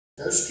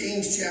First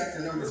Kings chapter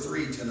number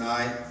 3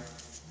 tonight,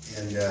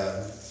 and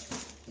I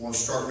want to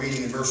start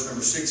reading in verse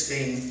number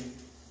 16.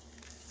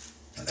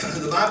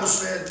 The Bible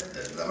said,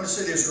 I'm going to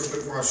say this real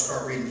quick before I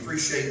start reading.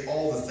 Appreciate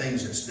all the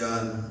things that's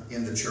done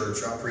in the church.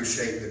 I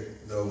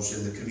appreciate those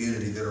in the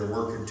community that are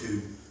working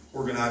to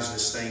organize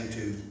this thing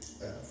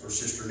for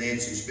Sister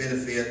Nancy's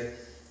benefit.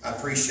 I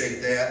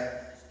appreciate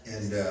that,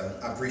 and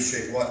I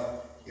appreciate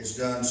what is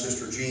done.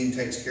 Sister Jean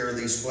takes care of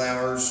these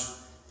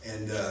flowers,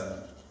 and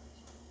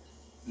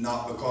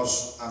not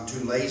because I'm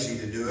too lazy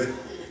to do it.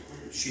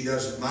 She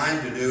doesn't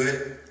mind to do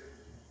it,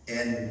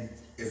 and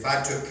if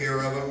I took care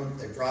of them,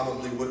 they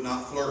probably would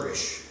not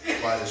flourish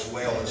quite as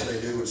well as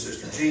they do when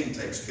Sister Jean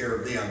takes care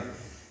of them.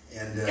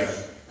 And the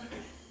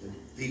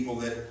people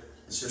that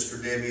Sister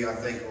Debbie, I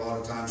think, a lot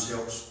of times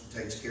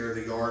takes care of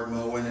the yard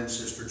mowing, and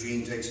Sister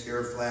Jean takes care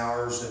of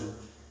flowers,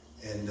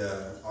 and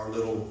our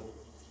little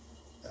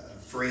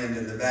friend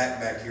in the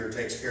back here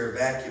takes care of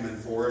vacuuming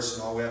for us,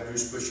 and all we have to do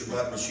is push a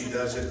button and she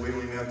does it. We don't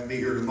even have to be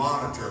here to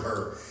monitor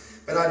her.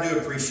 But I do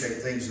appreciate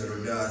things that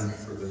are done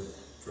for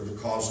the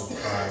cause of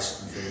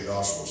Christ and for the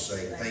gospel's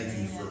sake. Thank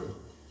you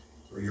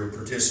for your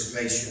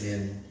participation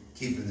in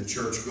keeping the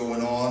church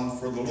going on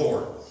for the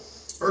Lord.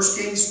 1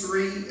 Kings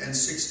 3 and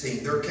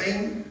 16. There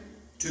came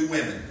two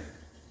women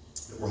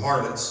that were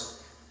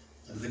harlots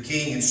unto the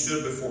king and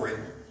stood before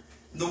him.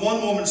 The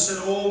one woman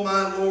said, "O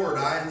my Lord,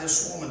 I and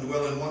this woman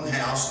dwell in one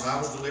house, and I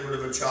was delivered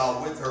of a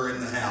child with her in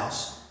the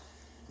house.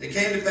 And it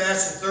came to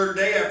pass the third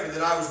day after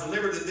that I was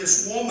delivered, that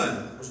this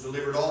woman was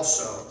delivered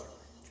also.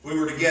 We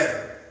were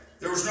together.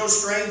 There was no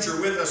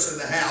stranger with us in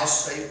the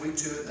house, save we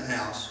two in the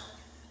house.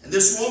 And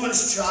this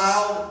woman's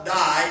child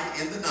died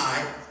in the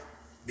night,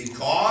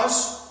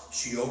 because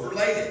she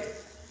overlaid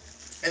it.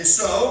 And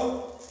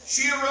so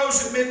she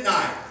arose at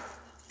midnight,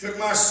 took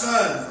my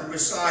son from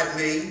beside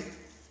me,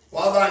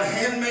 while thine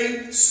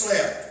handmaid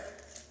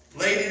slept,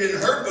 laid it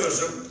in her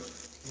bosom,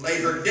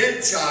 laid her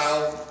dead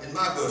child in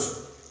my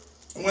bosom.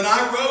 And when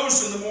I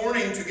rose in the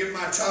morning to give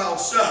my child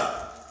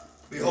suck,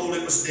 behold,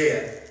 it was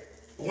dead.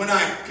 But when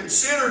I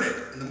considered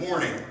it in the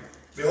morning,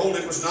 behold,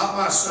 it was not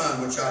my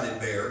son which I did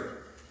bear.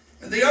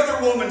 And the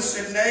other woman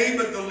said, Nay,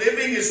 but the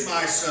living is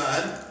my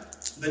son,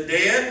 the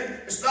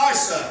dead is thy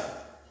son.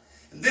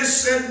 And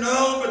this said,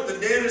 No, but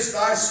the dead is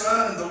thy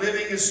son, and the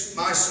living is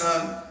my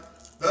son.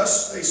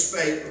 Thus they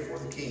spake before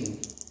the king.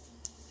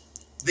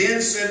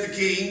 Then said the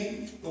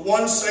king, The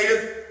one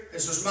saith,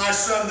 This is my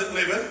son that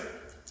liveth,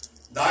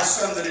 thy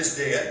son that is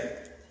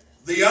dead.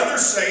 The other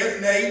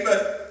saith, Nay,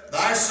 but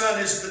thy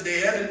son is the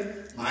dead,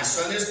 and my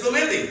son is the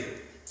living.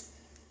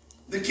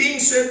 The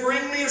king said,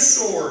 Bring me a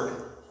sword.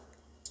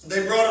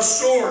 They brought a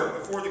sword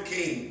before the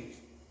king.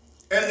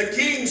 And the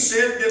king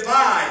said,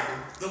 Divide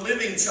the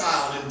living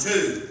child in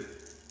two,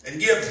 and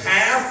give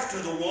half to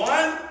the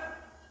one,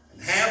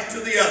 and half to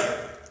the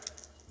other.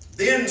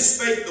 Then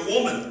spake the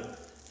woman,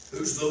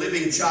 whose the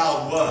living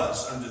child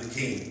was, unto the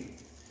king.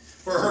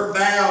 For her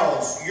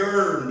bowels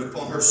yearned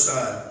upon her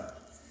son.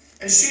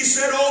 And she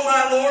said, O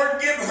my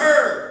Lord, give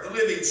her the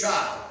living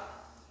child.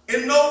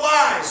 In no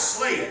wise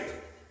slay it.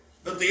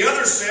 But the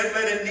other said,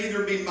 Let it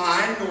neither be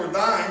mine nor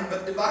thine,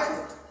 but divide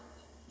it.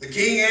 The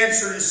king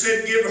answered and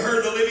said, Give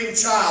her the living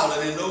child,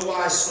 and in no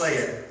wise slay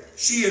it.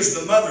 She is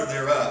the mother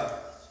thereof.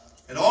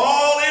 And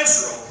all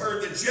Israel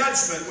heard the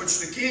judgment which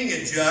the king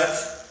had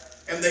judged,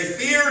 and they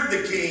feared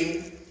the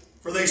king,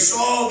 for they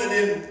saw that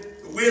in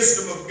the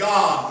wisdom of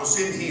God was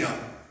in him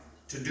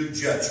to do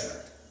judgment.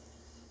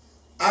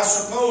 I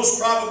suppose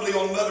probably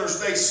on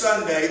Mother's Day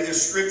Sunday,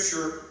 this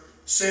scripture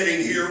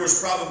setting here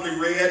was probably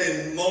read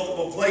in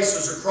multiple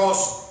places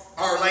across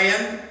our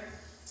land.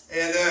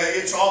 And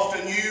it's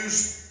often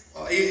used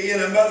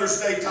in a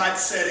Mother's Day type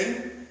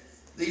setting.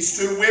 These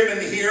two women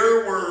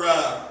here were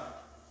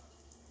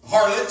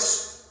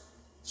harlots,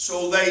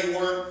 so they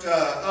weren't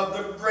of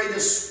the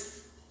greatest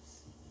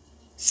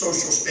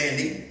social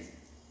standing.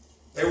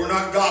 They were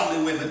not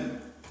godly women.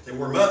 They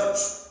were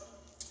mothers.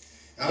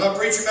 Now, I'm not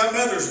preaching about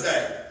Mother's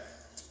Day,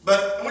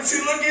 but I want you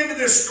to look into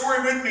this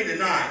story with me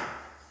tonight.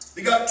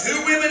 We got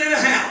two women in a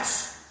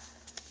house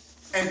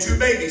and two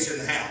babies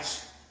in the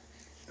house.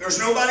 There's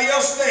nobody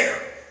else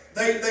there.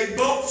 They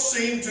both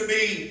seem to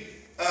be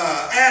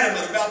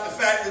adamant about the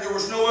fact that there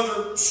was no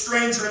other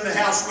stranger in the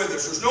house with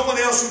us. There's no one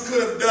else who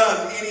could have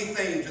done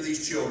anything to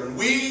these children.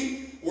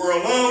 We were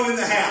alone in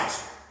the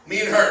house, me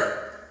and her.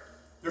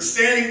 They're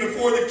standing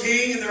before the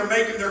king and they're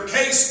making their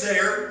case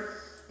there.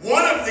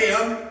 One of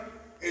them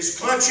is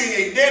clutching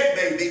a dead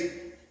baby.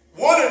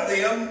 One of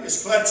them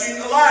is clutching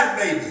a live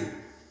baby.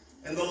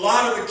 And the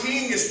lot of the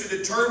king is to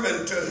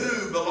determine to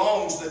who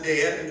belongs the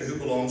dead and to who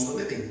belongs the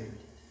living.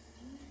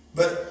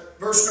 But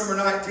verse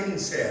number 19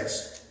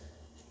 says,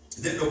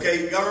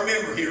 okay, you got to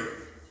remember here.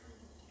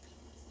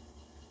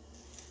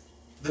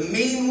 The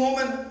mean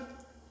woman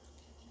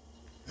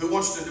who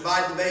wants to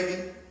divide the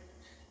baby,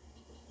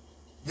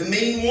 the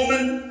mean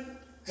woman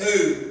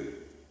who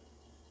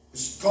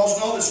is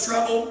causing all this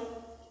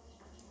trouble,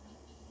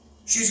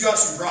 she's got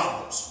some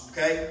problems,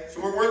 okay?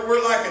 So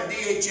we're like a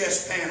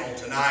DHS panel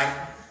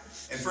tonight,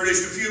 And for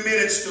just a few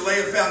minutes to lay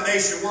a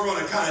foundation, we're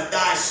going to kind of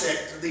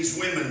dissect these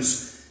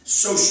women's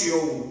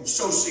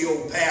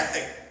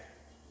sociopathic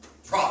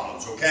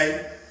problems,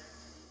 okay?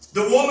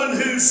 The woman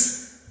who's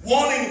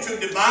wanting to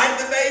divide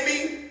the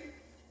baby,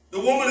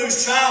 the woman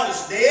whose child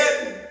is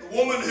dead, the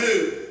woman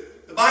who,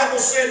 the Bible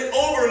said,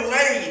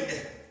 overlaid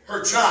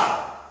her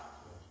child.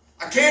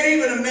 I can't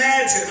even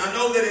imagine. I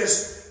know that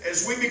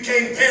as we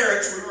became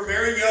parents, we were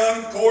very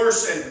young, of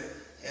course,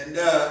 and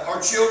our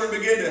children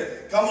began to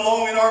come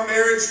along in our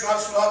marriage.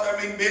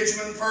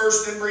 Benjamin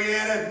first, then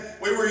Brianna.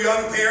 We were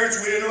young parents.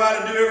 We didn't know how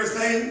to do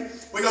everything.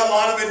 We got a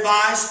lot of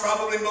advice,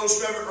 probably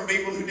most of it from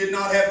people who did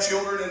not have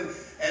children,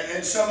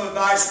 and some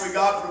advice we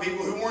got from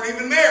people who weren't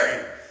even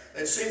married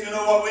that seemed to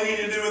know what we need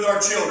to do with our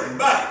children.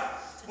 But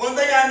one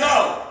thing I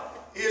know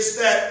is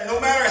that no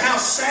matter how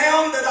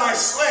sound that I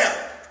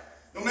slept,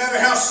 no matter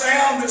how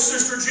sound that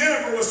Sister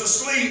Jennifer was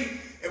asleep,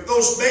 if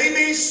those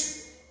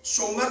babies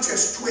so much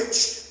as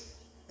twitched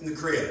in the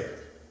crib,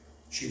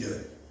 she knew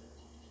it.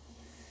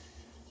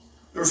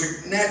 There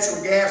was a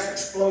natural gas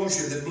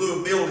explosion that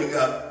blew a building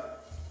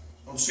up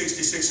on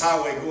 66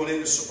 Highway going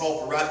into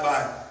Sepulpa, right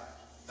by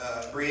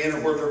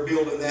Brianna, where they're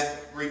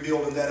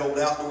rebuilding that old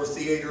outdoor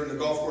theater and the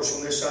golf course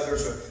on this side.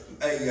 There's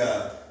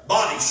a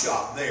body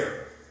shop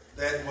there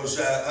that was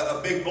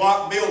a big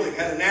block building,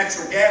 had a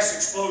natural gas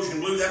explosion,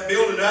 blew that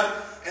building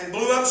up, and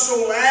blew up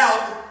so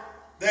loud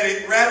that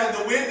it rattled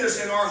the windows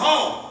in our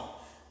home.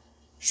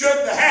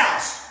 Shook the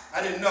house.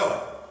 I didn't know it.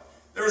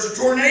 There was a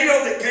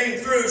tornado that came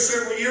through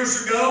several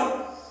years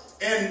ago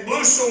and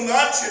blew so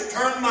much it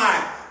turned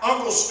my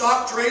uncle's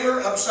stock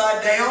trailer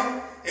upside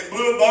down. It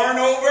blew a barn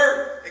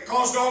over. It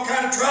caused all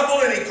kind of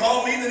trouble, and he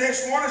called me the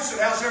next morning and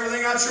said, "How's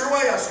everything out your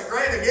way?" I said,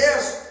 "Great, I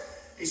guess."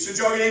 He said,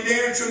 "Y'all get any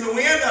damage from the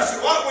wind?" I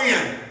said, "What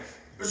wind?"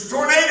 There's a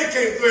tornado that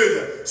came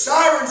through. The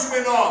sirens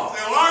went off.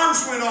 The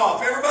alarms went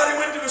off. Everybody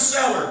went to the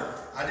cellar.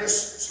 I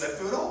just slept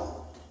through it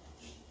all.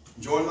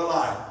 Enjoying my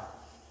life.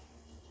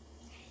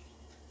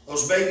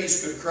 Those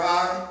babies could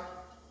cry,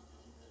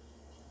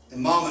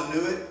 and Mama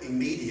knew it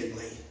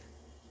immediately.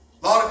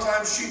 A lot of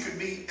times she could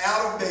be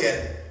out of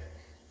bed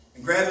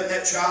and grabbing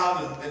that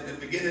child and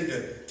beginning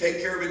to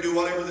take care of it, do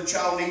whatever the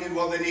child needed,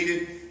 what they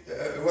needed,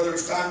 whether it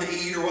was time to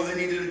eat or whether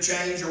they needed a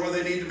change or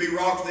whether they needed to be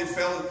rocked, they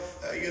fell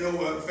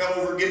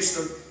over against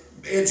the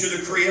edge of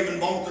the crib and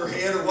bumped their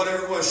head or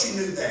whatever it was. She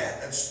knew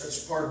that. That's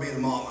part of being a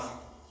mama.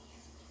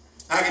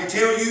 I can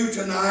tell you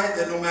tonight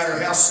that no matter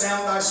how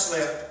sound I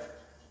slept,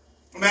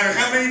 no matter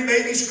how many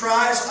babies'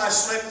 cries I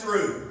slept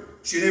through,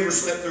 she never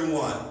slept through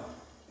one.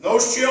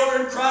 Those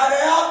children cried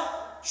out.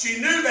 She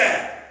knew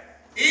that.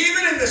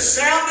 Even in the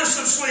soundness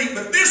of sleep.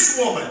 But this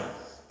woman,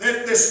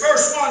 this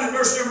first one in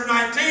verse number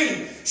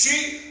 19,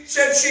 she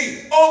said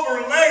she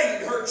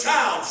overlaid her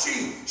child.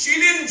 She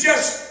didn't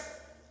just,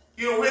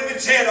 rip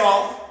its head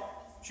off.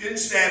 She didn't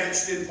stab it.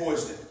 She didn't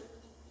poison it.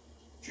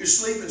 She was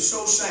sleeping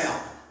so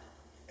sound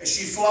as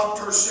she flopped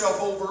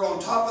herself over on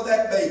top of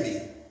that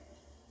baby.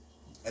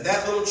 And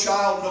that little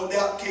child, no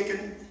doubt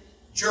kicking,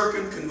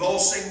 jerking,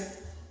 convulsing,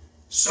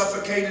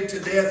 suffocated to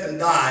death and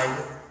died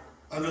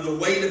under the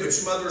weight of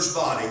its mother's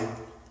body.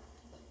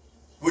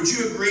 Would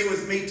you agree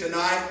with me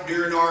tonight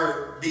during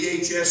our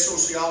DHS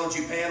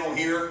sociology panel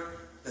here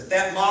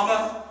that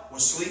mama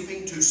was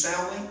sleeping too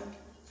soundly?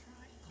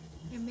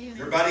 Amen.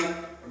 Everybody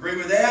agree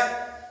with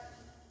that?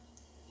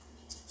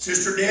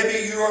 Sister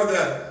Debbie, you are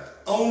the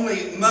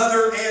only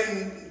mother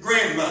and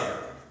grandmother,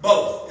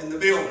 both in the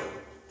building.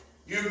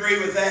 You agree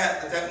with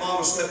that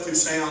mama slept too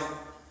sound?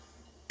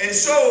 And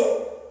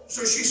so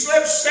she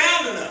slept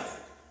sound enough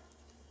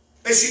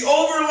that she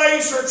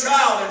overlays her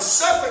child and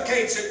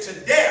suffocates it to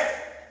death.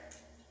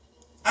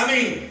 I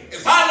mean,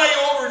 if I lay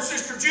over and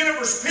Sister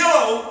Jennifer's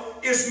pillow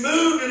is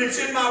moved and it's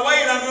in my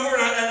way and I move her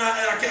and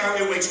I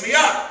can't, it wakes me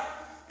up.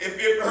 If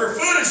her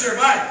foot is there,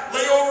 if I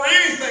lay over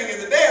anything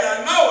in the bed,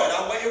 I know it.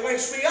 It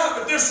wakes me up.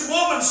 But this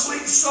woman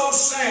sleeps so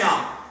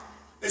sound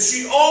that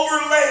she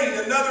overlaid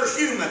another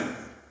human.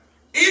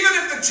 Even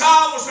if the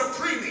child was a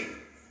preemie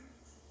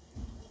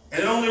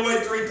and it only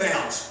weighed 3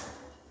 pounds.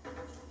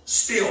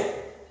 Still,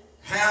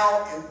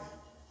 how in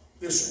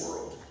this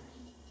world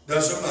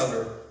does a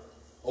mother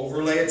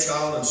overlay a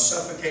child and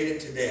suffocate it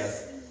to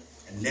death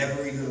and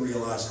never even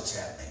realize it's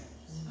happening?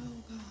 Oh,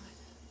 God.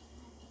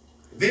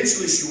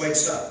 Eventually she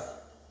wakes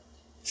up.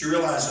 She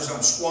realizes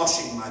I'm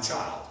squashing my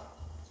child.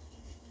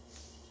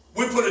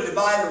 We put a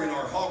divider in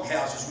our hog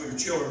house as we were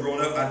children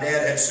growing up. My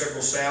dad had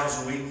several sows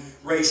and we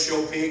raised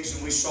show pigs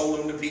and we sold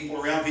them to people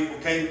around. People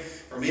came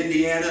from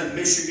Indiana and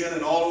Michigan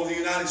and all over the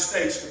United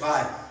States to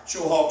buy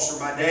show hogs for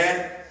my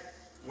dad.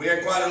 We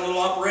had quite a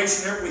little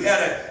operation there. We had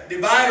a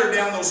divider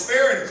down those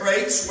farrowing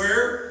crates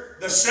where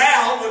the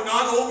sow would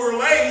not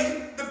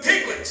overlay the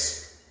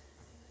piglets.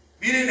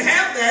 If you didn't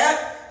have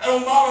that, that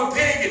old mama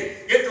pig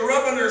would get to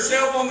rubbing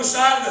herself on the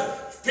side of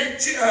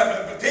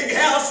the pig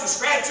house and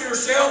scratching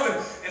herself,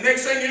 and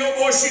next thing you know,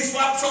 boy, she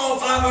flops all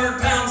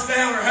 500 pounds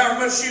down or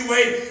however much she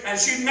weighed, and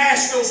she'd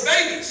mash those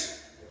babies.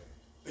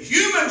 The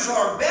humans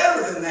are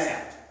better than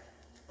that,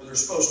 or they're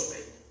supposed to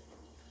be.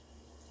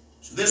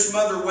 So this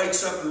mother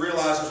wakes up and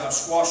realizes, I've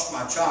squashed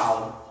my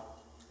child.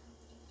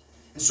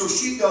 And so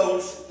she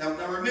goes, now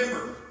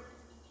remember,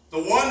 the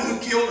one who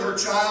killed her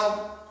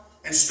child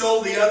and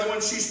stole the other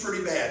one, she's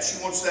pretty bad.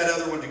 She wants that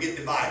other one to get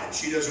divided.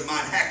 She doesn't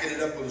mind hacking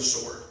it up with a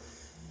sword.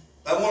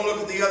 I want to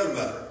look at the other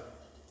mother,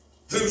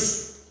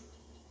 who's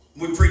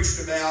we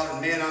preached about,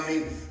 and then,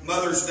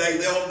 Mother's Day,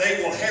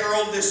 they will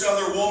herald this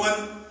other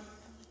woman.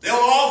 They'll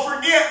all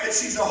forget that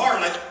she's a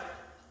harlot.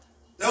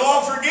 They'll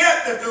all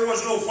forget that there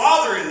was no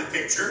father in the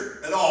picture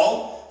at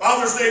all.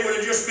 Father's Day would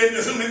have just been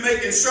to whom it may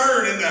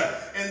concern in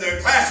the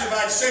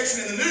classified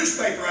section in the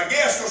newspaper, I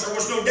guess, because there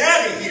was no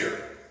daddy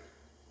here.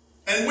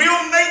 And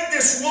we'll make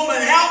this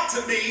woman out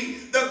to be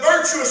the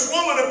virtuous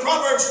woman of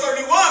Proverbs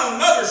 31 on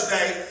Mother's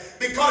Day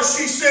because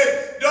she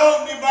said,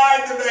 don't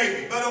divide the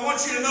baby. But I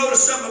want you to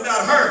notice something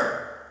about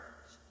her.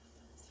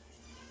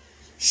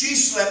 She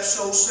slept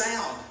so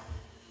sound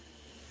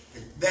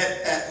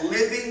that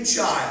living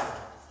child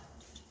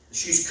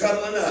she's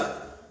cuddling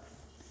up.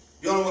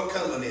 You all know what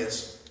cuddling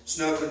is?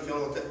 Snuggling. You know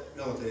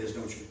what that is,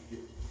 don't you?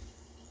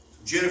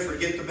 Jennifer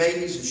get the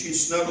babies and she'd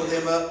snuggle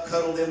them up,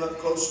 cuddle them up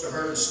close to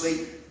her and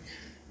sleep.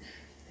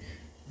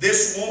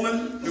 This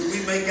woman, who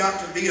we make out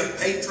to be a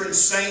patron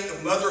saint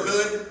of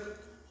motherhood,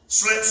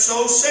 slept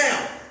so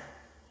sound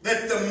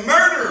that the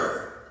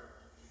murderer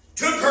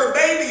took her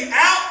baby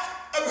out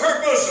of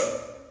her bosom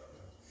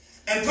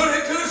and put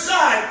it to the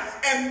side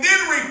and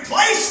then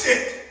replaced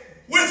it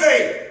with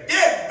a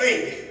dead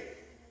baby.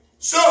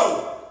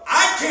 So,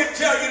 I can't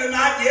tell you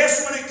tonight,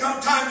 yes, when it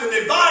comes time to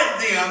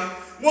divide them,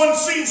 one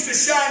seems to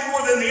shine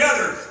more than the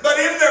other. But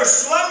in their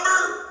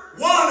slumber,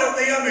 one of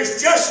them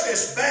is just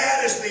as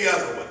bad as the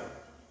other one.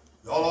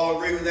 Y'all all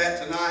agree with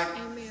that tonight?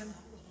 Amen.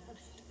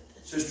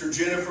 Sister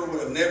Jennifer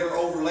would have never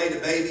overlaid a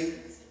baby.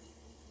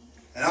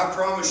 And I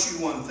promise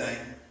you one thing.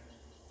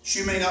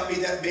 She may not be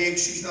that big.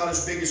 She's not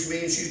as big as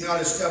me, and she's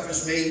not as tough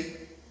as me.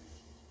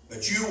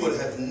 But you would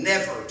have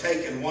never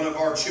taken one of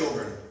our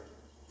children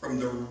from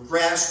the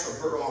grasp of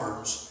her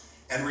arms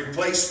and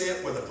replaced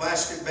it with a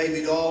plastic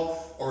baby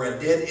doll or a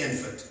dead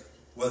infant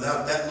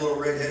without that little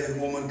red-headed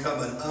woman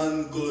coming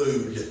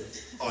unglued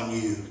on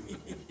you.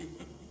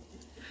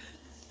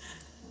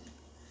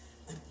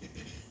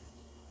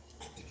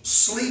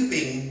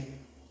 Sleeping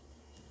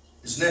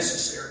is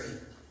necessary.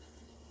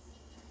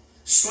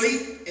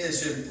 Sleep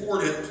is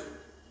important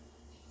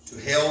to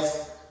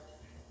health,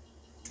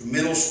 to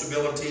mental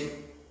stability,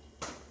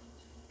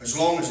 as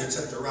long as it's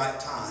at the right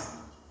time.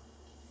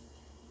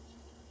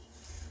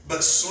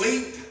 But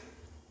sleep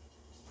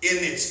in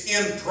its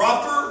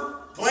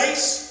improper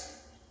place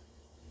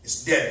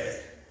is deadly.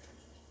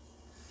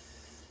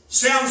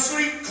 Sound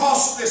sleep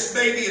costs this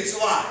baby its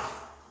life.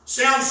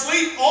 Sound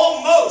sleep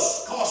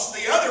almost cost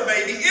the other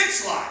baby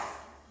its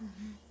life.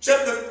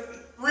 Except the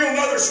real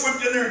mother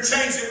swooped in there and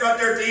changed it right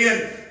there at the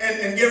end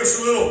and gave us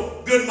a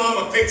little good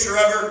mama picture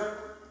of her.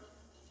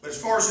 But as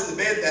far as in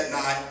the bed that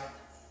night,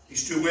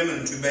 these two women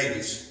and two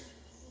babies.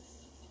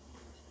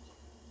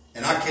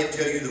 And I can't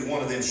tell you that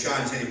one of them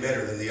shines any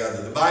better than the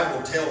other. The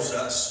Bible tells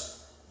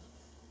us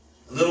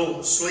a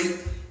little sleep,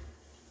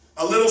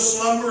 a little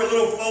slumber, a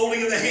little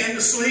folding of the hand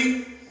to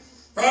sleep.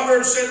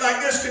 Proverbs said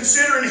like this,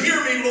 consider and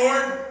hear me,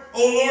 Lord, O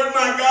Lord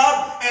my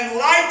God, and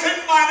lighten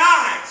mine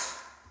eyes,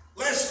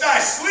 lest I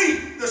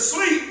sleep the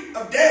sleep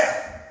of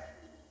death.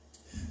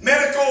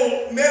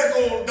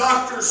 Medical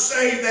doctors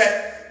say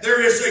that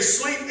there is a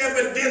sleep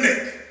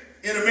epidemic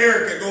in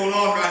America going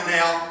on right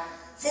now.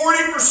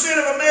 40%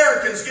 of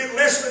Americans get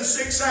less than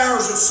 6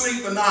 hours of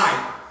sleep a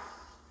night.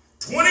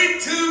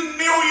 22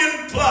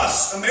 million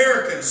plus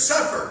Americans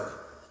suffer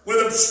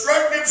with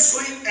obstructive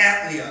sleep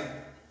apnea.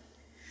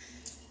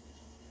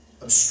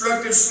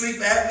 Obstructive sleep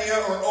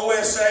apnea, or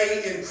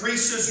OSA,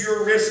 increases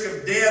your risk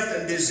of death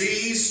and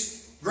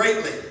disease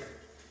greatly.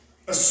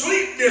 A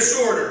sleep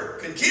disorder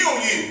can kill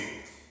you.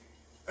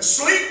 A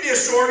sleep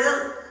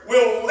disorder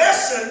will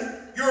lessen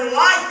your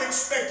life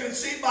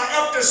expectancy by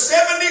up to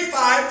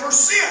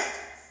 75%.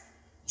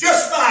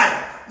 Just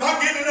by not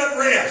getting enough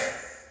rest.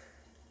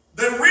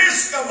 The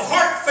risk of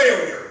heart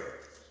failure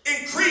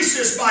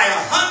increases by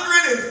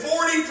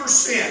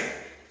 140%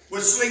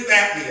 with sleep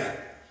apnea.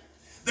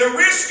 The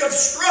risk of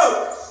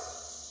stroke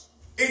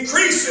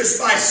increases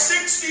by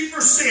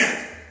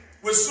 60%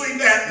 with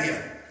sleep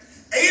apnea.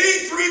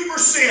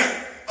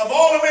 83% of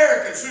all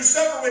Americans who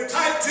suffer with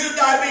type 2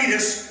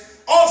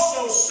 diabetes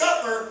also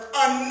suffer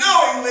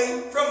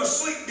unknowingly from a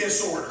sleep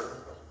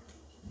disorder.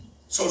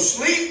 So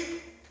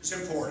sleep is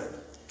important.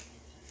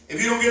 If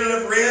you don't get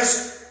enough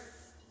rest,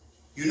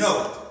 you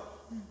know it.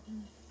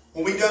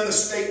 When we done the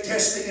state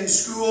testing in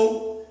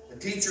school, the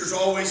teachers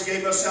always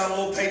gave us out a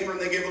little paper and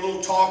they gave a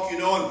little talk,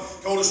 and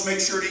told us make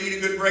sure to eat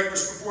a good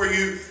breakfast before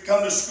you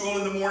come to school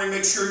in the morning.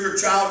 Make sure your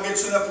child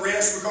gets enough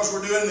rest because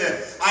we're doing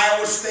the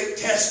Iowa State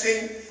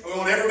testing. We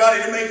want everybody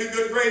to make a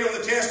good grade on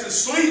the test, and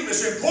sleep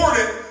is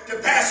important to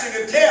passing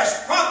a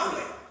test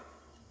properly.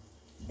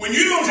 When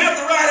you don't have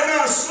the right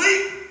amount of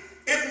sleep,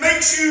 it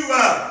makes you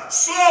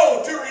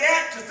slow to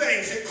react to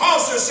things. It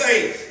causes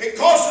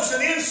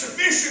an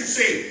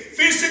insufficiency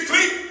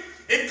physically.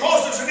 It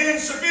causes an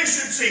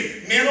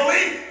insufficiency.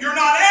 Mentally, you're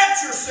not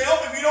at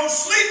yourself if you don't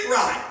sleep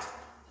right.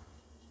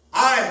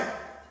 I,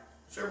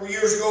 several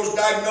years ago, was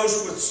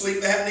diagnosed with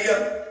sleep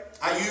apnea.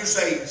 I use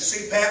a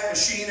CPAP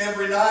machine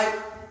every night.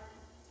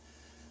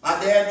 My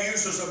dad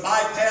uses a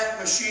BiPAP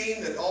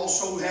machine that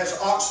also has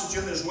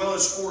oxygen as well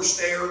as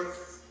forced air.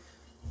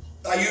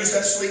 I use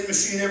that sleep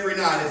machine every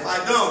night. If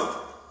I don't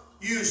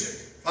use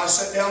it, if I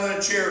sit down in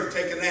a chair to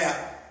take a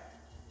nap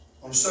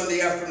on a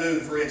Sunday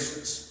afternoon, for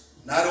instance,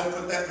 and I don't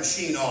put that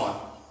machine on,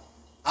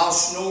 I'll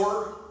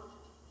snore,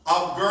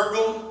 I'll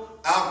gurgle,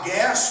 I'll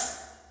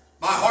gasp,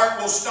 my heart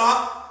will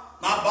stop,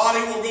 my body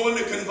will go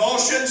into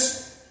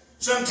convulsions.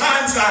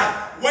 Sometimes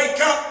I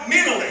wake up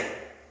mentally,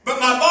 but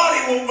my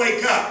body won't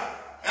wake up.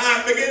 And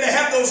I begin to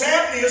have those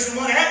apneas, and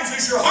what happens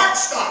is your heart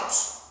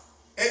stops,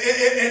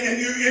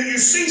 and you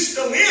cease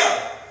to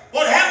live.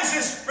 What happens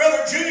is,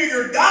 Brother Junior,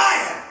 you're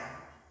dying.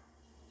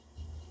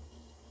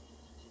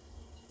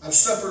 I've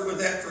suffered with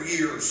that for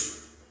years.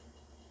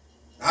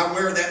 I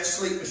wear that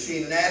sleep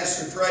machine, and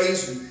Addison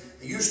prays, and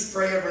he used to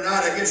pray every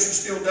night. I guess she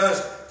still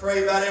does.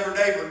 Pray about every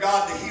day for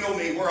God to heal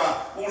me where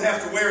I won't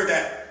have to wear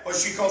that, what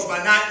she calls my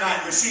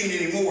night-night machine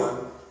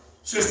anymore.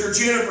 Sister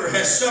Jennifer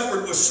has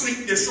suffered with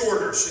sleep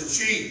disorders, and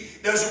she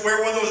doesn't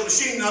wear one of those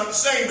machines, not the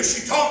same, but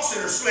she talks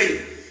in her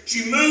sleep.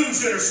 She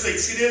moves in her sleep.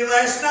 She did it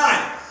last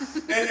night.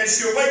 And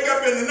she'll wake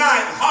up in the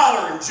night and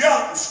holler and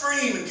jump and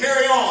scream and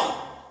carry on.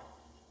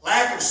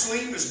 Lack of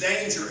sleep is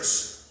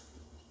dangerous.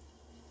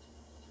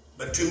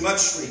 But too much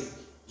sleep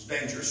is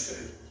dangerous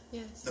too.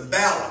 Yes. The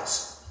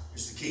balance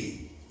is the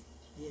key.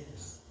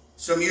 Yes.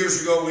 Some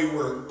years ago we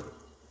were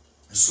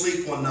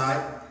asleep one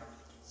night.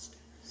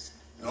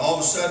 And all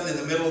of a sudden, in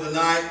the middle of the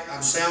night,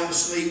 I'm sound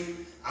asleep.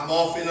 I'm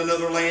off in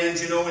another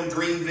land, you know, in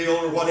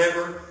Dreamville or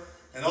whatever.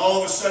 And all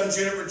of a sudden,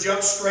 Jennifer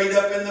jumps straight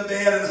up in the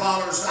bed and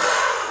hollers,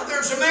 "Ah,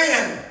 there's a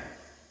man."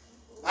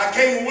 I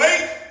came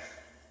awake.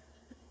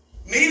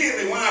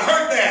 Immediately when I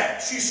heard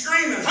that, she's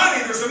screaming,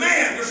 "Honey, there's a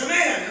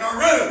man in our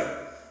room."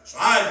 So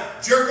I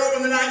jerk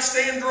open the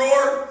nightstand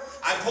drawer.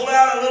 I pull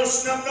out a little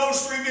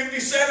snub-nosed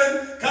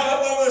 357, come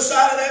up over the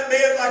side of that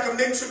bed like a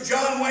mix of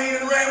John Wayne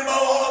and Rambo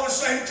all at the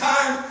same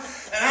time.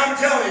 And I'm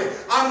telling you,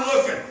 I'm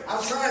looking.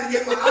 I'm trying to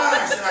get my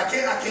eyes, and I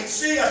can't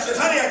see. I said,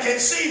 "Honey, I can't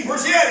see him.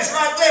 Where's he at?" "He's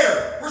right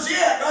there." "Where's he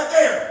at?" "Right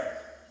there."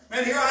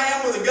 Man, here I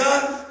am with a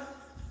gun.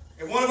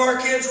 If one of our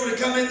kids would have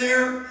come in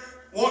there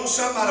wanting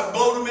something, I'd have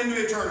blown them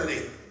into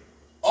eternity.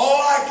 All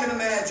I can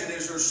imagine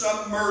is there's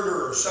some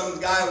murderer,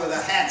 some guy with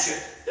a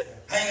hatchet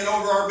hanging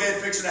over our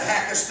bed fixing to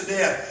hack us to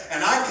death,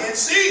 and I can't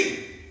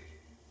see.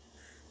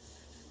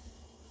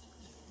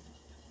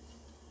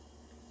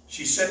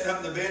 She's sitting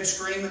up in the bed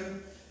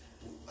screaming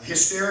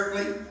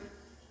hysterically.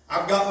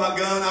 I've got my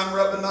gun. I'm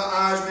rubbing my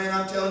eyes, man.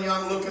 I'm telling you,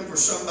 I'm looking for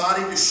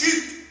somebody to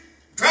shoot.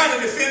 I'm trying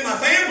to defend my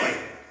family.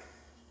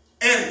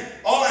 And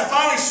I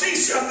finally see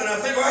something. I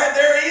think, all right,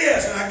 there he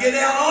is. And I get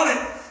down on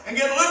it and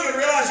get a look and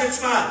realize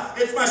it's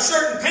my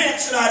shirt and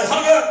pants that I'd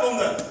hung up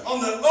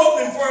on the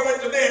opening before I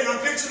went to bed, and I'm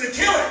fixing to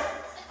kill it.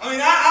 I mean,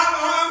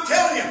 I'm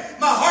telling you,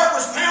 my heart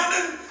was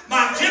pounding.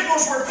 My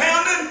temples were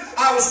pounding.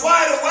 I was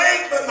wide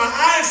awake, but my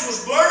eyes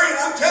was blurry. And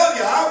I'm telling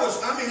you, I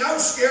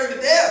was scared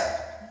to death.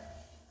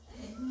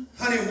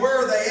 "Honey, where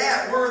are they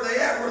at? Where are they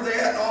at? Where are they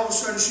at?" And all of a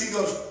sudden she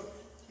goes,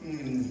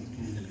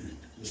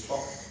 just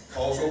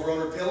falls over on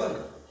her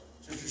pillow.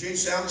 Sister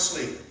Jean's sound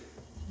asleep.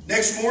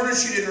 Next morning,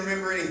 she didn't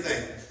remember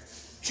anything.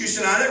 She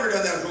said, "I never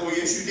done that." I said, "Oh,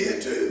 yes, you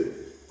did too."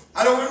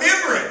 "I don't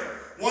remember it."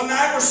 One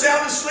night we're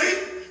sound asleep,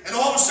 and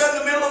all of a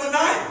sudden in the middle of the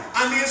night,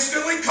 I'm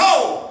instantly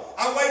cold.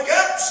 I wake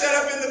up, set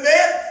up in the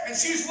bed, and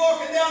she's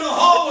walking down the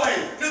hallway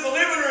to the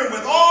living room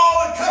with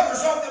all the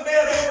covers off the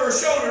bed over her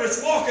shoulder.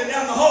 It's walking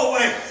down the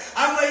hallway.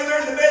 I'm laying there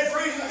in the bed,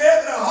 freezing to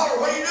death, and I holler,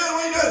 "What are you doing?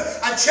 What are you doing?"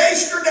 I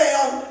chased her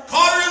down,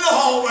 caught her in the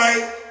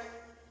hallway.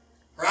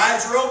 Her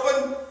eyes are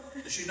open.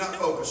 She's not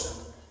focusing.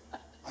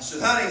 I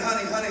said, "Honey,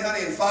 honey, honey,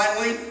 honey." And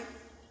finally,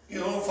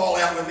 don't fall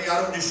out with me.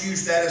 I don't just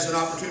use that as an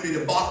opportunity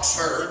to box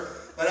her.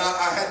 But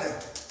I had to.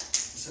 I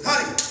said,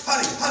 "Honey,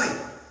 honey, honey."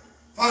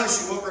 Finally,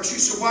 she woke her. She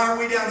said, "Why are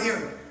we down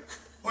here?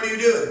 What are you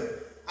doing?"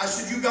 I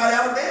said, "You got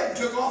out of bed and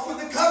took off with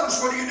the covers.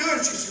 What are you doing?"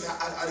 She said,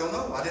 I don't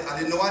know. I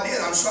didn't know I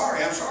did. I'm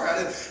sorry. I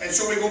didn't." And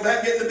so we go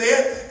back, get in the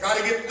bed, try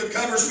to get the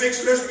covers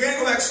fixed, and we can't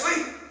go back to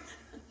sleep.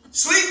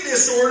 Sleep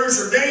disorders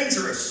are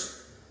dangerous.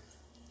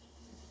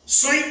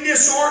 Sleep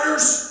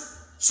disorders,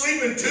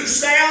 sleeping too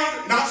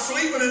sound, not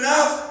sleeping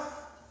enough.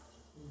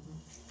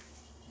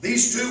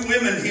 These two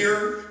women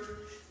here,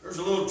 there's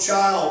a little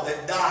child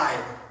that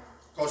died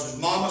because his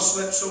mama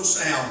slept so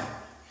sound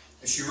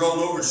that she rolled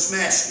over and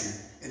smashed him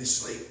in his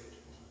sleep.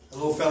 The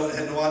little fellow that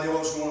had no idea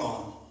what was going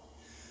on.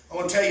 I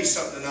want to tell you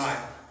something tonight.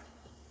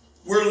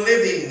 We're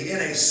living in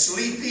a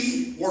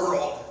sleepy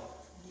world.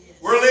 Yes.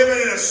 We're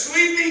living in a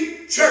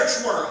sleepy church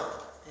world.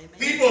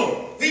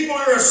 Amen. People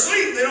are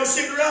asleep. They don't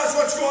seem to realize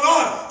what's going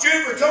on.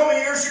 Jennifer told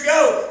me years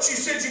ago, she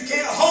said, "You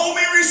can't hold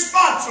me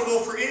responsible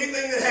for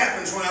anything that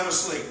happens when I'm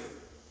asleep."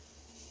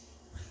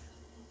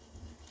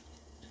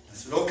 I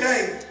said,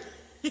 "Okay."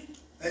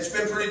 It's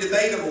been pretty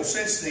debatable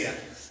since then.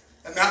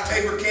 at Mount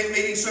Tabor camp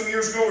meeting some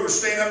years ago. We were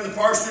staying up in the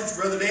parsonage.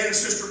 Brother Dan and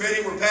Sister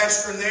Betty were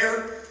pastoring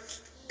there.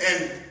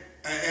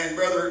 And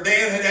Brother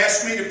Dan had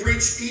asked me to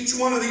preach each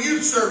one of the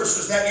youth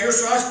services that year,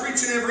 so I was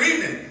preaching every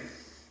evening.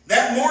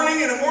 That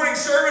morning in a morning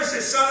service,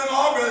 his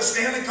son-in-law, Brother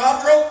Stanley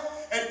Cottrell,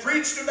 had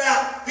preached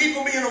about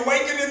people being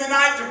awakened in the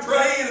night to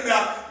pray and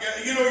about,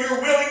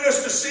 your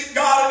willingness to seek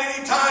God at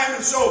any time.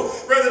 And so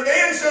Brother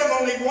Dan said, I'm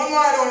going to leave one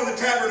light on in the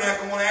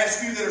tabernacle. I want to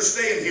ask you that are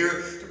staying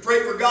here to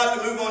pray for God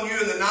to move on you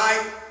in the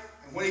night.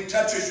 And when He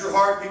touches your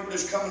heart, people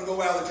just come and go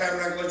out of the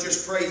tabernacle. Let's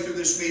just pray through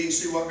this meeting,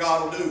 see what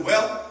God will do.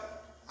 Well,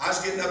 I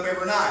was getting up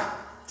every night,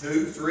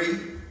 2, 3,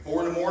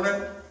 4 in the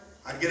morning.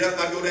 I'd get up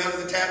and I'd go down to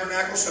the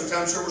tabernacle.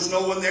 Sometimes there was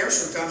no one there.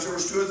 Sometimes there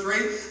was 2 or 3.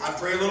 I'd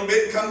pray a little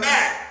bit and come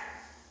back.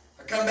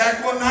 I come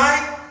back one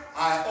night.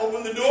 I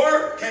opened the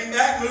door, came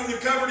back, moved the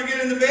cover to get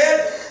in the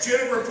bed.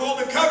 Jennifer pulled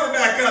the cover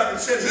back up and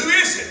said, who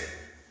is it?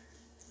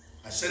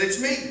 I said,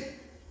 it's me.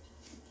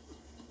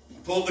 I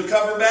pulled the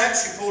cover back.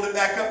 She pulled it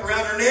back up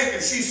around her neck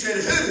and she said,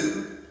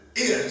 who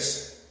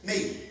is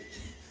me?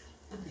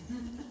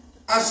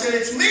 I said,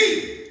 it's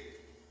me.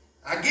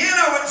 Again,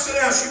 I went and sit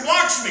down. She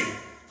blocks me,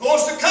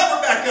 pulls the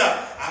cover back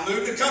up. I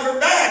moved the cover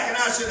back and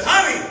I said,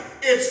 honey,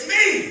 it's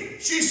me.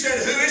 She said,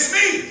 who is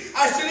me?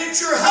 I said,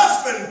 it's your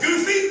husband,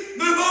 Goofy.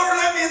 Move over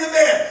and let me in the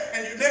bed.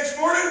 And the next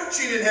morning,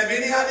 she didn't have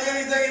any idea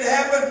anything had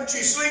happened.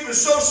 She's sleeping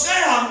so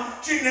sound,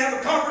 she didn't have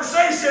a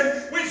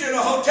conversation. We was in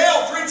a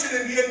hotel preaching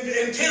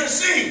in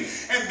Tennessee.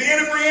 And Ben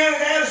and Brianne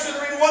and Addison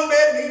are in one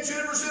bed, me and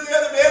Jennifer's in the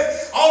other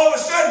bed. All of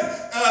a sudden,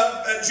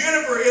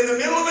 Jennifer, in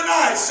the middle of the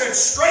night, sits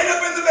straight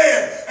up in the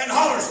bed and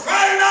hollers,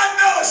 Friday night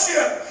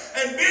fellowship.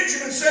 And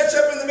Benjamin sits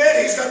up in the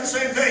bed. He's got the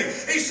same thing.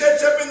 He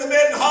sits up in the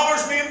bed and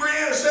hollers. Me and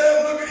Brianna sit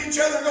up and look at each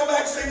other and go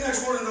back to sleep.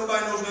 Next morning,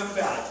 nobody knows nothing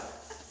about it.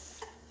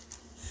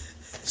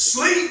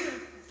 Sleep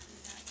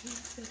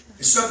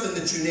is something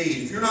that you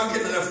need. If you're not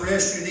getting enough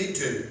rest, you need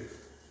to.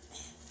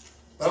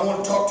 But I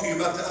want to talk to you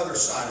about the other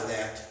side of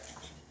that.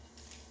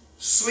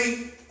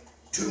 Sleep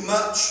too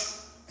much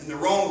in the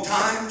wrong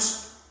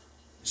times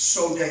is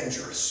so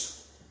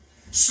dangerous.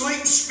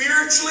 Sleep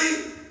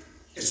spiritually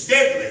is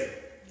deadly.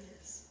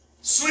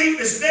 Sleep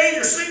is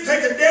dangerous. Sleep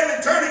take a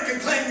deadly turn. It can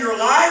claim your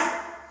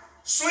life.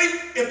 Sleep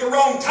at the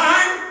wrong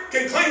time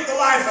can claim the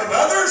life of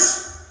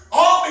others.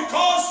 All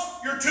because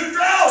you're too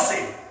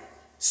drowsy.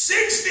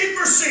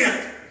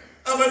 60%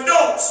 of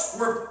adults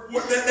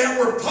that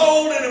were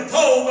polled in a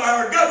poll by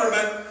our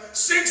government,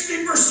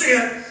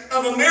 60%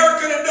 of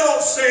American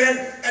adults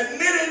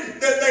admitted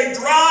that they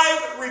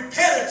drive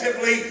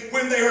repetitively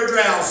when they are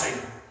drowsy.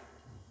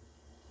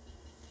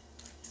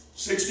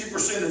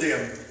 60% of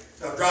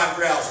them drive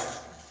drowsy.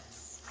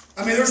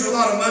 I mean, there's a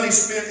lot of money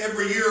spent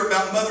every year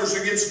about mothers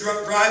against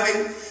drunk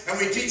driving, and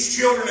we teach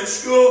children at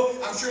school.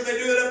 I'm sure they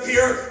do it up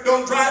here.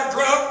 Don't drive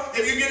drunk.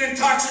 If you get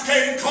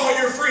intoxicated, call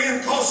your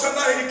friend, call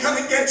somebody to come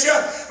and get you.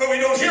 But we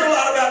don't hear a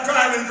lot about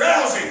driving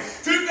drowsy.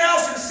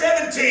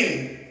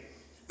 2017,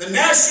 the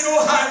National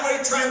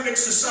Highway Traffic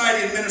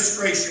Society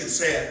Administration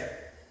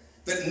said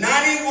that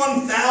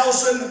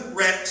 91,000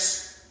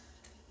 wrecks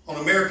on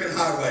American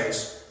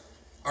highways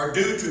are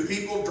due to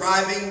people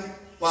driving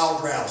while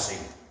drowsy.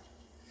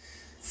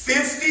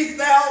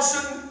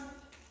 50,000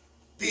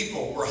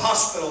 people were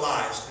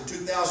hospitalized in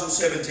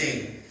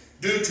 2017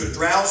 due to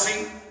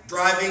drowsy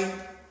driving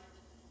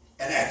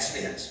and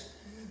accidents.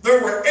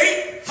 There were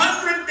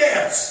 800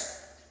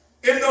 deaths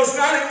in those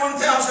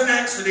 91,000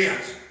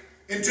 accidents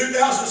in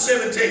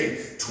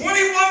 2017.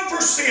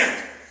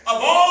 21%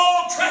 of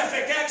all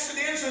traffic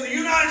accidents in the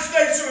United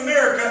States of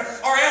America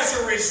are as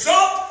a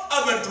result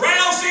of a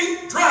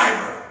drowsy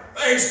driver.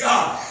 Praise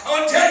God. I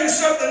want to tell you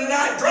something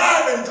tonight.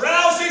 Driving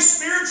drowsy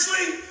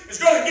spiritually is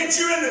going to get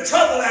you into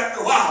trouble after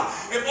a while.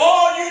 If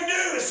all you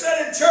do is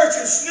sit in church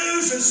and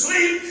snooze and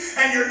sleep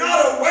and you're not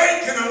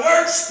awake and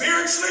alert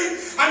spiritually,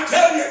 I'm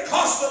telling you, it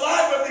cost the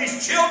life of these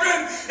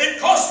children.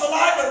 It cost the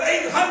life of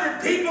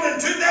 800 people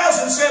in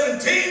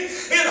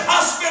 2017. It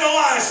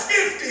hospitalized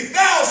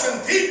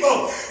 50,000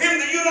 people in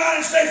the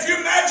United States. You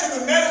imagine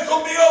the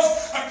medical bills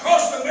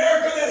across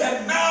America that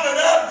had mounted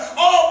up,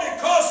 all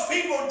because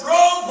people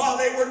drove while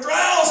they were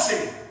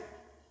drowsy.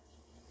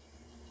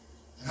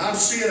 And I'm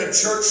seeing a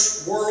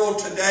church world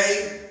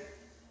today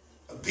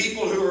of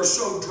people who are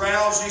so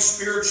drowsy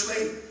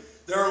spiritually.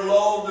 They're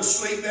lulled to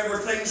sleep.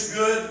 Everything's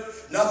good.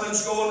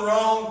 Nothing's going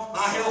wrong.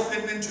 My health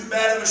isn't in too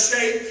bad of a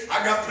shape.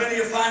 I got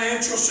plenty of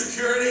financial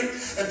security.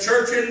 The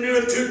church isn't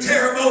doing too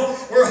terrible.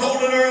 We're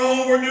holding our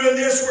own. We're doing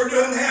this. We're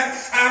doing that.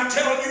 I'm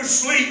telling you,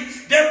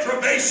 sleep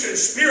deprivation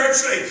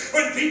spiritually.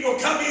 When people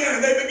come in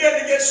and they begin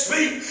to get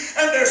sleep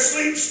and they're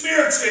asleep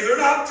spiritually, they're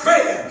not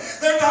praying.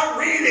 They're not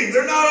reading.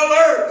 They're not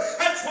alert.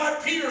 That's why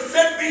Peter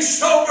said, be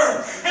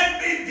sober and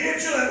be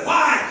vigilant.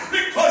 Why?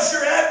 Because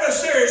your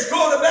adversary is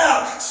going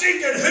about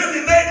seeking whom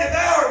he may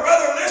devour.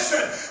 Brother,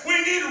 listen. We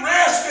need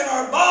rest in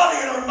our body,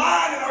 in our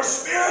mind, in our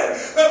spirit,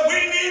 but we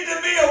need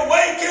to be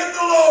awake in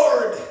the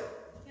Lord.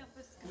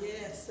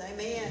 Yes,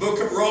 amen. The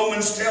book of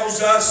Romans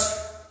tells us,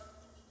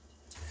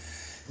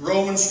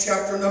 Romans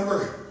chapter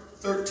number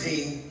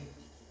 13,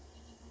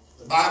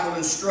 the Bible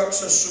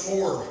instructs us some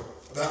more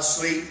about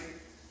sleep.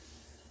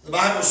 The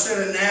Bible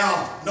said, and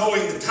now,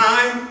 knowing the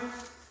time,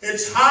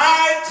 it's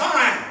high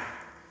time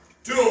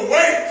to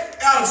awake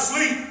out of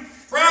sleep.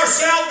 For our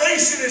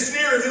salvation is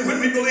nearer than when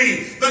we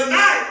believe. The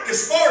night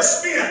is far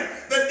spent.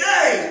 The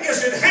day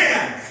is at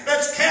hand.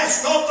 Let's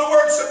cast off the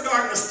works of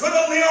darkness. Put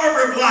on the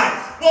armor of light.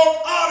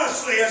 Walk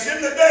honestly as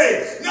in the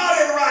day, not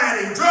in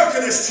rioting,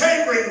 drunkenness,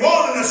 chambering,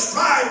 wantonness,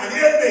 strife, and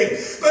envy.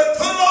 But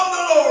put on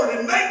the Lord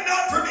and make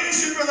not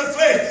provision for the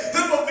flesh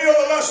that will feel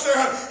the lust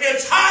thereof.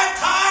 It's high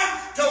time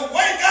to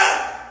wake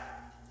up.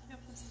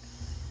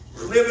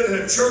 We're living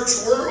in a church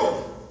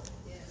world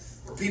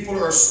where people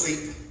are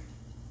asleep.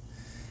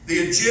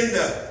 The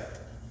agenda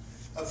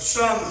of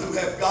some who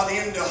have got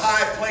into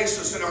high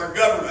places in our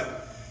government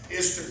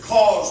is to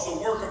cause the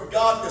work of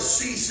God to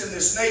cease in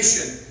this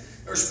nation.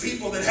 There's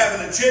people that have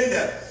an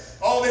agenda.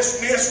 All this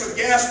mess with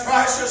gas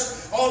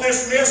prices, all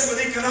this mess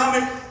with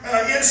economic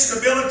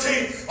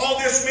instability, all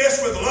this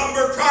mess with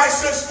lumber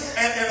prices,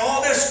 and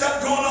all this stuff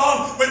going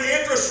on with the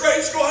interest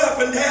rates going up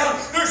and down.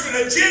 There's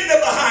an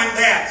agenda behind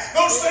that.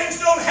 Those things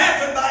don't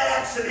happen by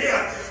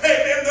accident.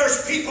 Amen.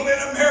 There's people in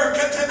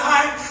America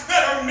tonight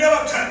that are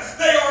militant.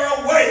 They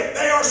are awake.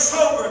 They are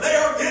sober. They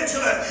are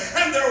vigilant.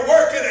 And they're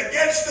working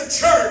against the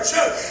church.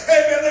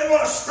 Amen. They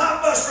want to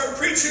stop us from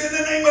preaching in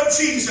the name of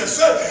Jesus.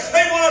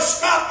 They want to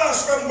stop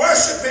us from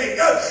worshiping.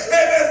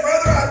 Amen.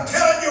 Brother, I'm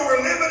telling you,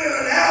 we're living in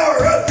an hour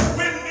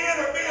when men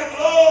are being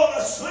lulled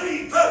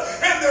asleep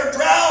and they're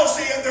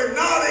drowsy and they're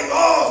nodding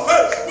off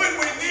when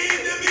we need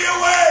to be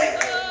awake.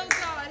 Oh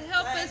God,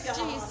 help us,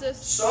 Jesus.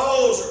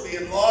 Souls are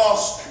being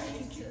lost.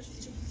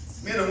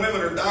 Men and women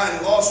are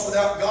dying lost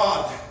without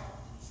God.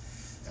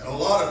 And a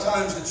lot of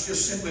times it's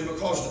just simply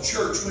because the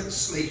church went to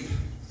sleep.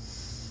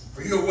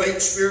 Are you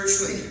awake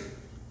spiritually?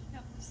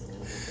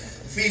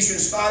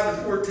 Ephesians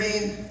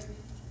 5:14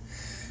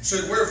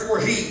 said, wherefore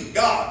he,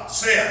 God,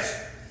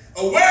 says,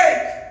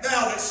 awake,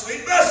 thou that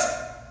sleepest,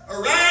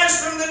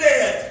 arise from the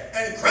dead,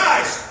 and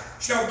Christ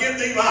shall give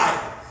thee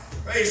life.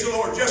 Praise the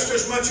Lord. Just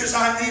as much as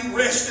I need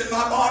rest in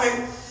my body,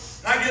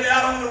 I get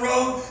out on the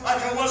road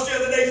like I was the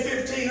other day,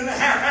 15 and a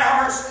half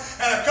hours,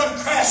 and I come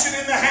crashing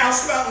in the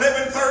house about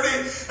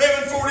 11:30,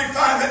 11:45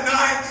 at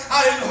night.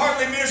 I didn't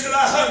hardly miss it.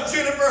 I hugged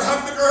Jennifer,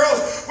 hugged the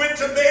girls, went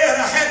to bed.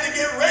 I had to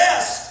get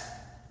rest.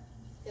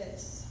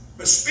 Yes.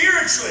 But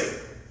spiritually,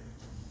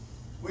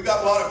 we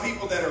got a lot of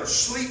people that are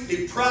sleep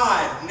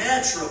deprived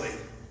naturally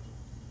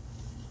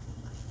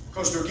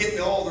because they're getting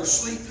all their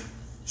sleep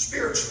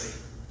spiritually.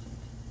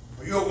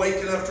 Are you awake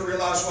enough to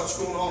realize what's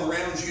going on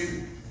around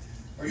you?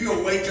 Are you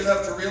awake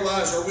enough to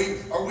realize, are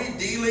we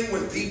dealing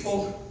with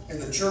people in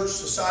the church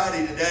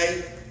society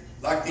today,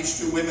 like these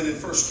two women in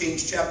 1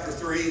 Kings chapter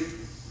 3,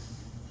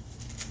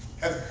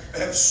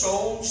 have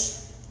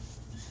souls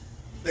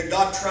that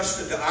God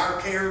trusted to our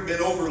care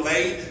been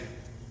overlaid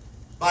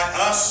by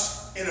us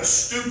in a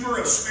stupor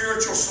of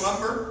spiritual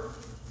slumber?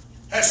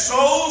 Has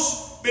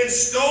souls been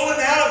stolen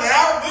out of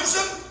our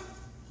bosom?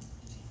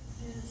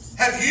 Yes.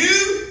 Have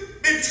you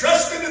been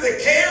trusted to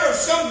the care of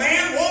some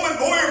man, woman,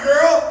 boy, or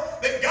girl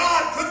that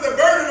God put the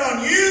burden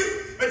on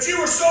you, but you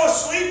were so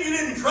asleep you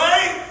didn't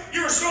pray?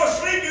 You were so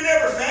asleep you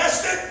never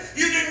fasted?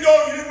 You didn't go,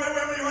 you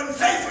weren't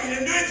faithful, you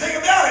didn't do anything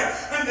about it.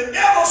 And the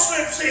devil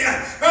slips in.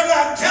 Brother,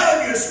 I'm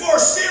telling you, it's more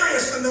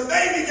serious than the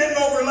baby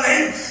getting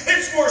overlaid.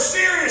 It's more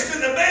serious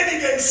than the baby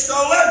getting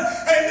stolen.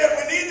 And that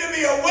we need to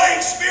be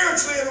awake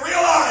spiritually and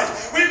realize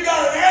we've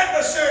got an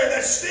adversary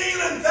that's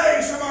stealing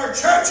things from our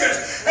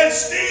churches and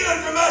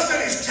stealing from us,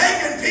 and he's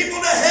taking people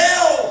to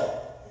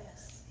hell.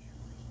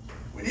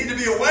 We need to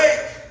be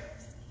awake.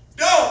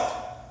 Don't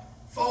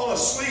fall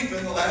asleep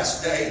in the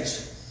last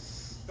days.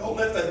 Don't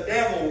let the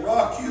devil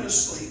rock you to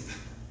sleep.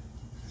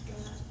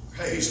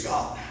 Praise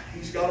God.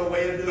 He's got a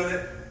way of doing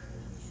it.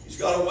 He's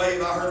got a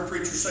way. I heard a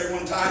preacher say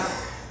one time,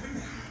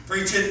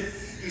 preaching,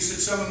 he said,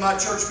 some of my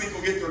church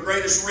people get their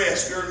greatest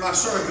rest during my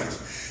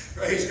sermons.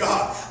 Praise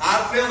God.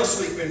 I fell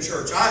asleep in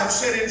church. I have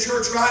sat in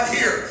church right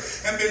here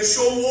and been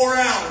so wore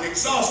out and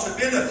exhausted,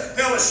 been to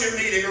fellowship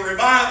meeting or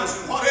revivals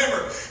and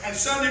whatever. And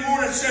Sunday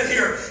morning sit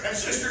here and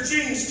Sister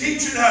Jean's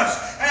teaching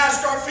us. And I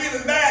start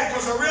feeling bad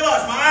because I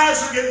realize my eyes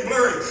are getting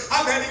blurry.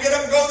 I've had to get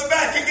up and go to the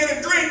back and get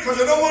a drink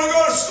because I don't want to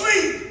go to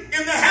sleep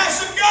in the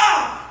house of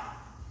God.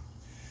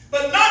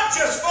 But not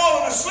just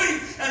falling asleep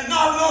and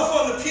nodding off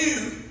on the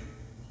pew.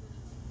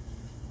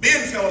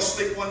 Ben fell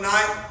asleep one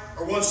night,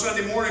 or one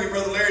Sunday morning, at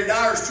Brother Larry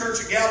Dyer's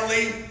Church of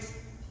Galilee,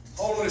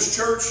 Holiness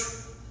Church,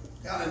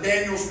 down in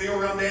Danielsville,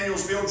 around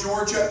Danielsville,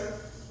 Georgia.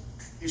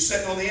 He's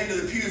sitting on the end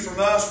of the pew from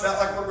us, about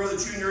like where Brother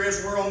Junior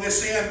is. We're on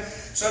this end.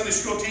 Sunday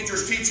school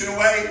teacher's teaching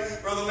away.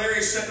 Brother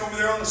Larry's sitting over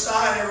there on the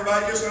side.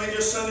 Everybody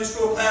just Sunday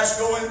school class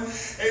going.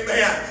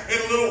 Amen. In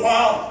a little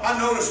while, I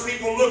noticed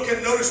people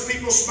looking, noticed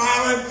people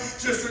smiling.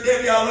 Sister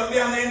Debbie, I looked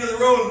down the end of the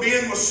row, and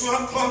Ben was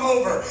slumped plumb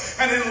over.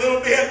 And in a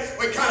little bit,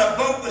 we kind of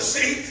bumped the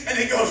seat, and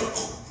he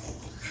goes,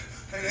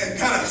 and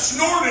kind of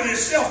snorted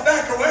himself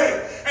back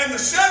away. And the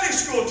Sunday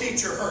school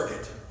teacher heard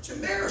it. It's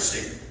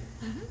embarrassing.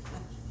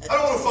 I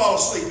don't want to fall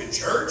asleep in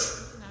church.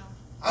 No.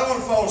 I don't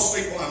want to fall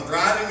asleep while I'm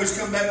driving. We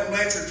come back from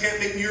Blanchard camp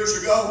meeting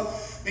years ago.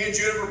 Me and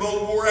Jennifer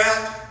both wore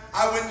out.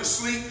 I went to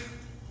sleep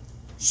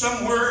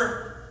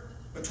somewhere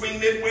between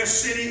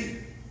Midwest City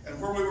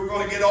and where we were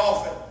going to get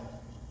off at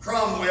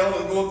Cromwell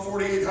and go up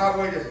 48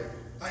 Highway to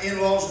my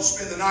in-laws and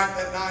spend the night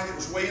that night. It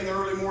was way in the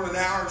early morning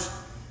hours.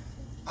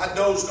 I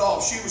dozed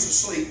off. She was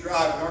asleep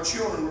driving. Our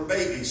children were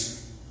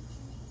babies.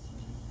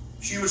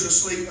 She was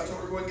asleep. I told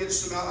her to go and get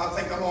some. I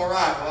think I'm all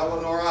right. Well, I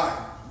wasn't all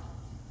right.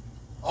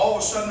 All of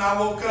a sudden, I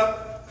woke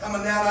up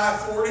coming down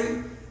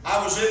I-40.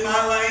 I was in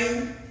my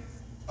lane.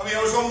 I mean,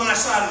 I was on my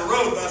side of the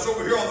road, but I was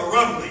over here on the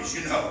rumblies,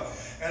 you know.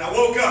 And I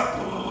woke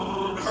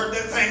up, heard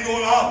that thing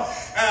going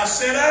off, and I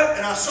sat up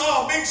and I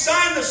saw a big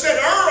sign that said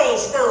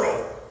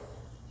Earlsboro.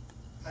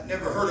 I'd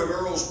never heard of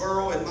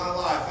Earlsboro in my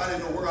life. I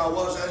didn't know where I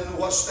was. I didn't know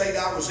what state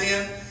I was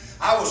in.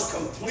 I was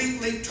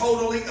completely,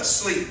 totally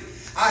asleep.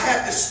 I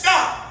had to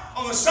stop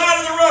on the side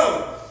of the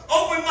road,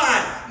 open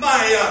my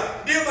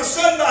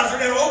sun visor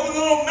down, open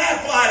the little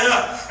map light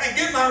up, and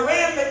get my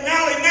Rand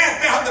McNally map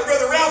out that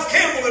Brother Ralph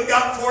Campbell had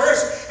got for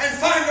us, and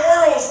find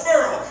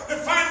Earlsboro, to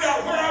find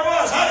out where I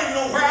was. I didn't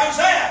know where I was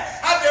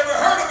at. I'd never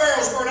heard of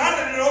Earlsboro. I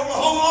lived in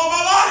Oklahoma all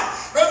my life.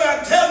 Brother,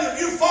 I'm telling you, if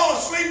you fall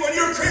asleep on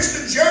your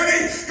Christian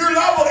journey, you're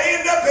liable to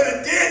end up in a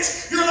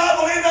ditch. You're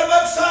liable to end up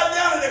upside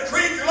down in a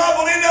creek. You're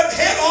liable to end up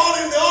head on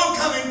in the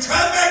oncoming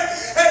traffic.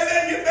 And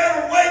then you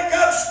better wake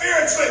up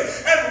spiritually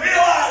and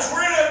realize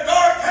we're in a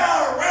dark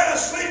hour. We're in a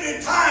sleeping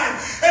time.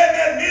 And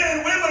then men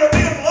and women are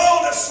being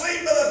lulled to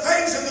sleep by the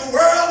things in the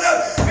world.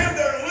 And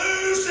they're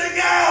losing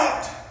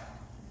out.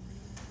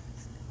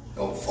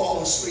 Don't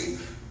fall asleep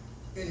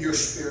in your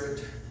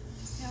spirit.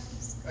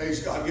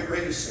 Praise God. Get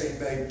ready to sing,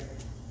 babe.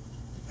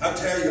 I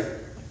tell you,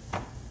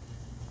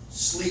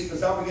 sleep,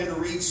 as I begin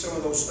to read some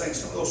of those things,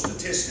 some of those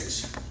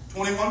statistics,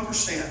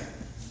 21%.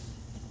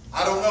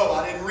 I don't know.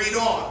 I didn't read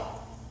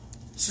on.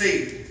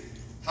 See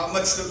how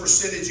much the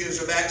percentage is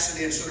of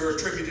accidents that are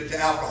attributed to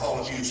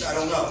alcohol abuse. I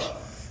don't know.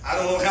 I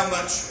don't know how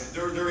much.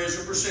 There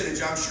is a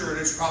percentage, I'm sure, and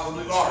it's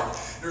probably large.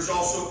 There's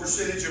also a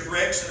percentage of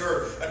wrecks that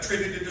are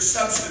attributed to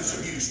substance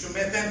abuse, to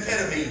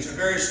methamphetamines and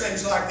various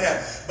things like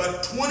that.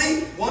 But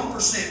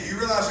 21%, do you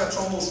realize that's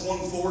almost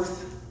 1/4?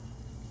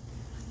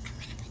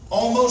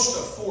 Almost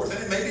 1/4,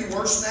 and it may be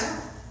worse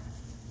now.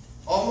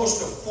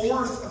 Almost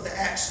 1/4 of the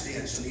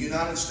accidents in the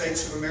United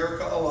States of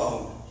America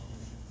alone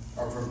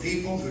are from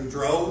people who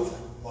drove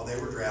while they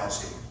were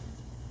drowsy.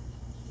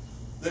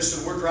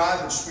 Listen, we're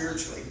driving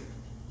spiritually.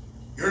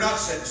 You're not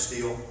sitting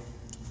still.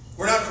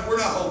 We're not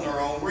holding our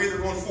own. We're either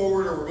going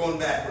forward or we're going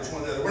backwards,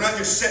 one or the other. We're not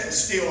just sitting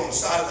still on the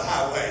side of the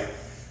highway.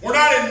 We're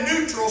not in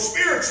neutral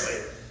spiritually.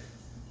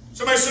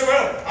 Somebody said,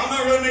 well, I'm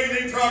not really making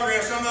any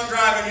progress. I'm not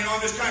driving,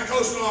 I'm just kind of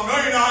coasting along. No,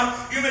 you're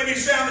not. You may be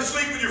sound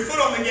asleep with your foot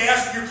on the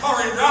gas and your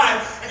car in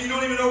drive, and you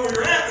don't even know where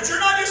you're at, but you're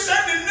not just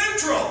sitting in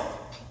neutral.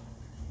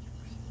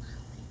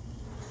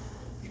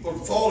 People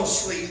fall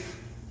asleep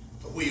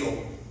at the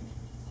wheel.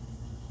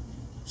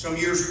 Some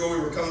years ago, we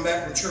were coming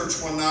back from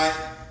church one night.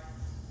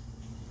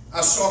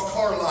 I saw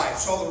car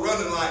lights, saw the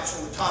running lights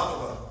on the top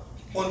of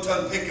a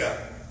 1-ton pickup.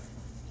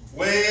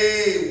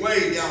 Way,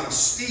 way down a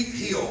steep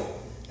hill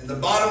in the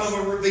bottom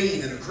of a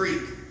ravine in a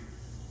creek.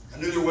 I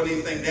knew there wasn't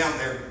anything down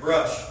there but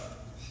brush.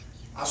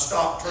 I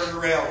stopped, turned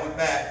around, went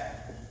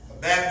back. A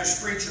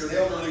Baptist preacher, an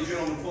elderly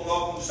gentleman, pulled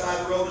off on the side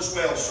of the road as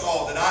well,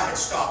 saw that I had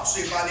stopped to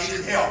see if I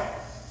needed help.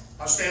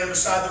 I was standing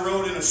beside the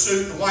road in a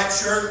suit and a white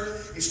shirt.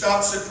 He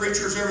stopped and said,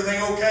 preacher, is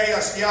everything okay? I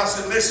said, yeah. I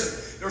said,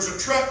 listen, there's a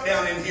truck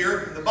down in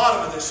here at the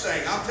bottom of this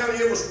thing. I'm telling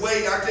you, it was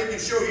way, I take you to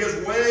show you, it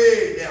was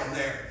way down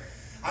there.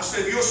 I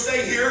said, if you'll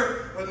stay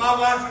here with my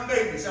wife and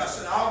babies, I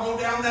said, I'll go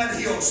down that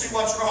hill and see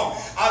what's wrong.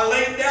 I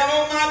laid down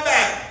on my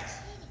back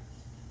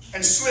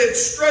and slid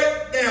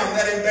straight down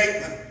that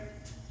embankment.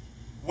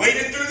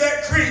 Waded through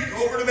that creek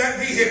over to that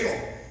vehicle.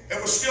 It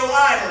was still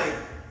idling,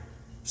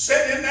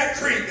 sitting in that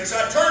creek. As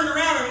I turned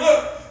around and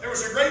looked, there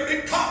was a great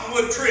big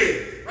cottonwood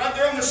tree right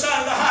there on the side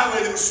of the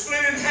highway that was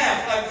split in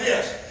half like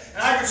this.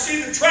 And I could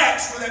see the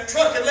tracks where that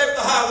truck had left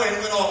the highway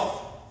and went off.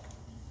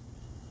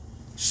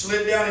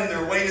 Slid down in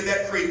there, waded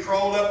that creek,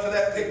 crawled up to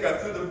that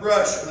pickup through the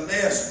brush and the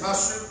mess, my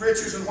suit,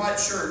 breeches, and white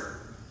shirt,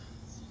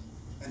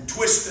 and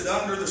twisted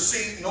under the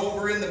seat and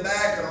over in the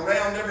back and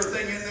around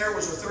everything in there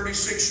was a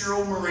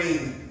 36-year-old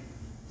Marine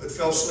that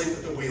fell asleep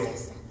at the wheel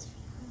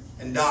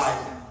and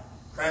died.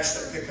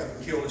 Crashed that pickup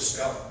and killed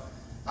himself.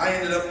 I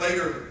ended up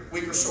later, a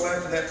week or so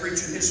after that,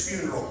 preaching his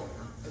funeral.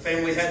 The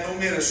family had no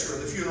minister.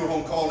 The funeral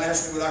home called and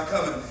asked me would I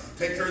come and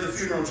take care of the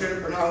funeral.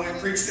 Jennifer and I went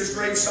and preached his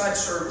graveside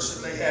service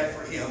that they had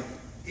for him.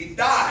 He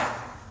died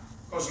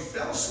because he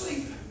fell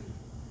asleep.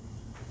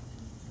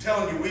 I'm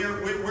telling you,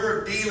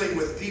 we're dealing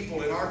with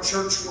people in our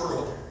church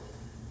world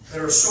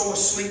that are so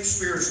asleep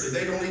spiritually,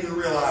 they don't even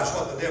realize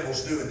what the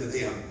devil's doing to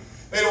them.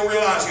 They don't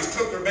realize he's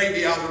took their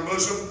baby out of their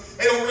bosom.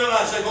 They don't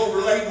realize they've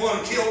overlaid one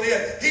and killed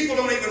it. People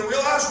don't even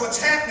realize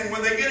what's happening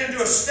when they get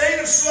into a state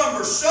of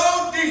slumber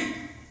so deep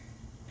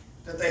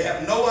that they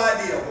have no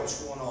idea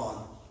what's going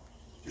on.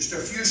 Just a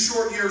few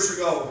short years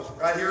ago,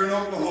 right here in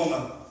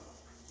Oklahoma,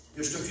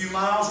 just a few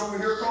miles over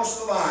here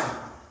across the line,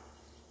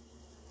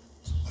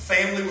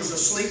 family was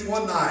asleep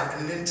one night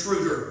and an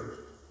intruder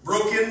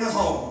broke in the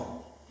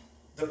home.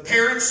 The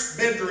parents'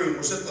 bedroom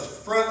was at the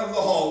front of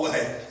the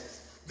hallway.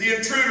 The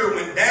intruder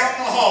went down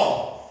the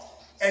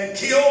hall and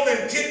killed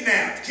and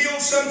kidnapped, killed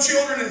some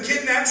children and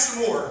kidnapped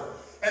some more.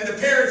 And the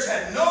parents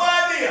had no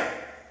idea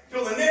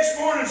till the next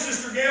morning,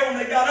 Sister Gail, when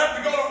they got up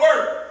to go to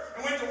work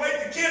and went to wake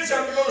the kids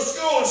up to go to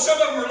school, and some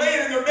of them were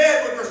laying in their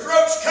bed with their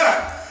throats cut,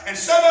 and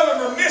some of them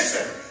were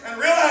missing, and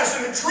realized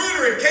an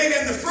intruder had came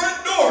in the front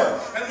door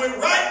and went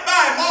right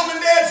by Mom and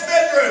Dad's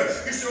bedroom.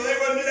 You said, well, they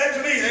wouldn't do that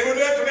to me. They wouldn't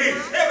do that to me.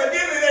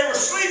 Evidently, they were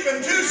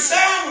sleeping too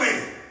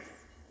soundly.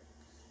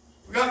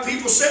 We've got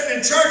people sitting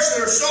in church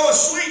that are so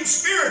asleep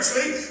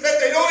spiritually that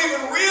they don't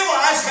even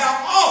realize how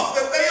off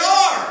that they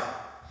are.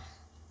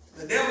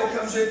 The devil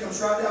comes in,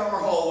 comes right down our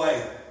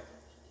hallway,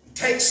 and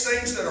takes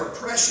things that are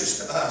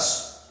precious to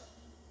us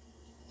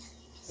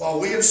while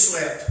we have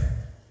slept.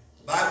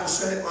 The Bible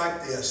said it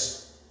like this.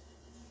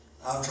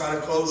 I'll try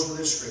to close with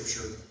this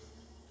scripture.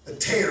 The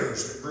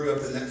tares that grew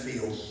up in that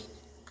field.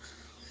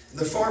 And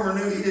the farmer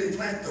knew he didn't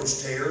plant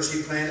those tares.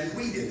 He planted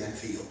wheat in that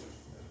field.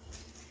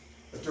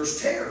 But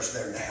there's tares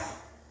there now.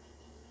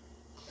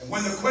 And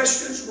when the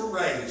questions were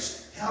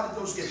raised, how did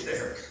those get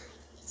there?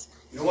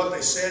 You know what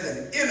they said?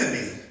 An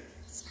enemy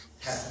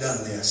hath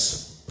done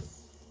this.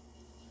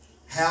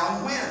 How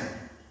and when?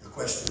 The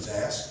questions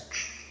asked.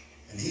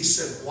 And he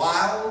said,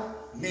 while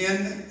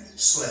men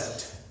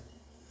slept.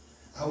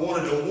 I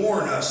wanted to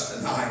warn us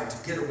tonight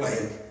to get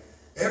away.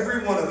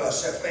 Every one of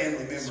us have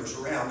family members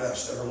around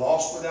us that are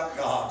lost without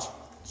God.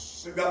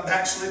 We've got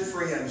backslid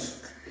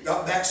friends. We've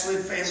got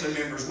backslid family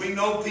members. We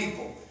know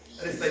people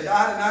that if they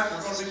die tonight,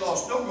 we're going to be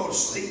lost. Don't go to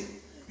sleep.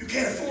 You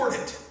can't afford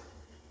it.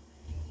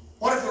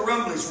 What if the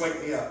rumblies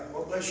wake me up?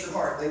 Well, bless your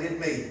heart, they did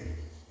me.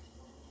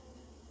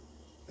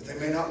 But they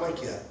may not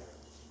wake you up.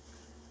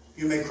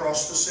 You may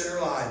cross the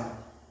center line.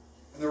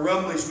 And the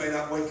rumblies may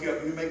not wake you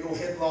up. You may go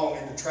headlong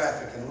into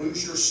traffic and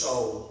lose your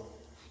soul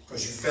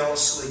because you fell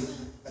asleep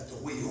at the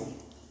wheel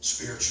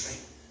spiritually.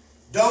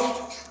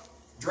 Don't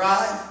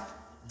drive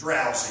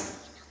drowsy.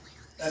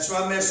 That's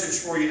my message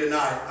for you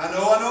tonight. I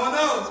know.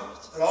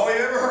 But all you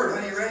ever heard,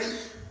 honey, you ready?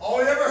 All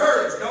you ever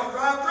heard is don't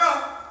drive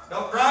drunk.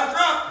 Don't drive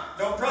drunk.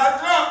 Don't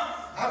drive drunk.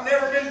 I've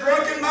never been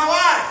drunk in my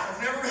life. I've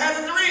never had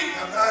a drink.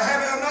 I'm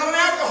not an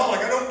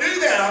alcoholic. I don't do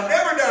that. I've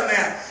never done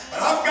that.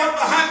 But I've got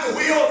behind the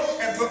wheel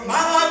and put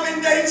my life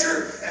in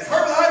danger and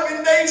her life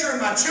in danger and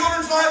my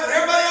children's life and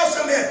everybody else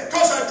I'm in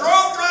because I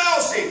drove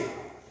drowsy.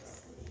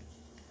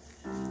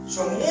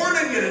 So I'm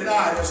warning you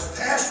tonight as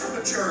a pastor of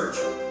the church,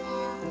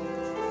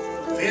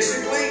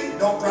 physically,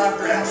 don't drive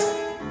drowsy.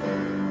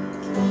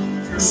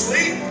 If you're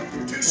asleep, if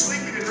you're too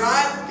sleepy to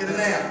drive, get a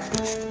nap.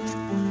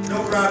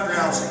 Don't drive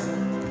drowsy.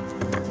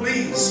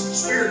 Please,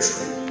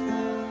 spiritually,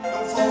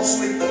 don't fall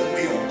asleep at the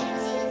wheel.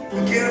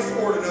 We can't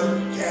afford another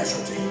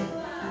casualty.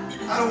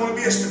 I don't want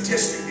to be a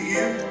statistic to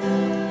you.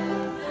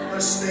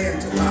 Let's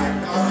stand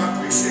tonight. God, I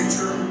appreciate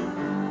your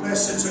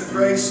blessings and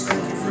grace.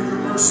 Thank you for your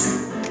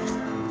mercy.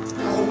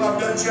 I hope I've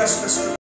done justice.